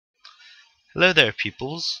Hello there,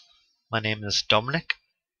 peoples. My name is Dominic.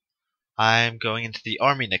 I'm going into the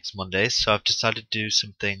army next Monday, so I've decided to do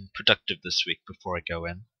something productive this week before I go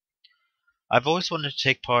in. I've always wanted to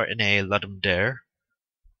take part in a Ludum Dare,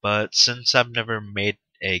 but since I've never made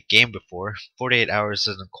a game before, 48 hours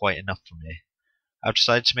isn't quite enough for me. I've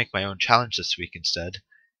decided to make my own challenge this week instead,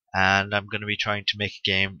 and I'm going to be trying to make a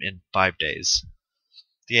game in 5 days.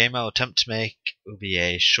 The game I'll attempt to make will be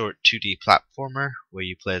a short 2D platformer where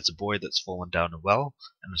you play as a boy that's fallen down a well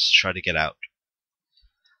and has to try to get out.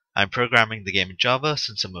 I'm programming the game in Java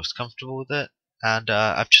since I'm most comfortable with it, and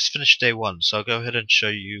I've just finished day one, so I'll go ahead and show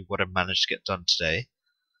you what I've managed to get done today.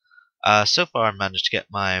 So far I managed to get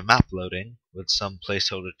my map loading with some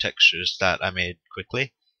placeholder textures that I made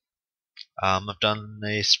quickly. I've done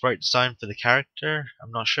a sprite design for the character.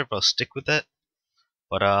 I'm not sure if I'll stick with it,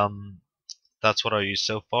 but that's what I'll use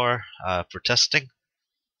so far for testing.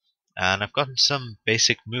 And I've gotten some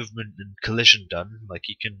basic movement and collision done, like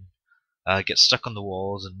you can get stuck on the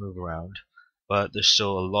walls and move around, but there's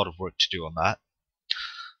still a lot of work to do on that.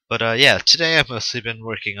 But yeah, today I've mostly been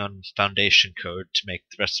working on foundation code to make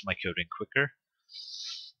the rest of my coding quicker.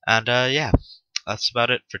 And yeah, that's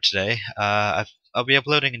about it for today. I'll be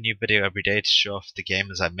uploading a new video every day to show off the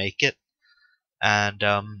game as I make it. And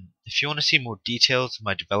if you want to see more details of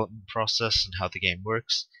my development process and how the game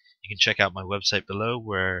works, you can check out my website below,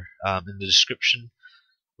 where in the description,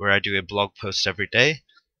 where I do a blog post every day.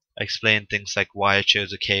 I explain things like why I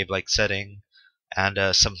chose a cave-like setting,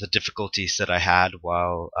 and some of the difficulties that I had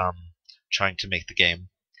while trying to make the game.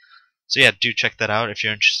 So yeah, do check that out if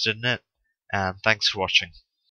you're interested in it, and thanks for watching.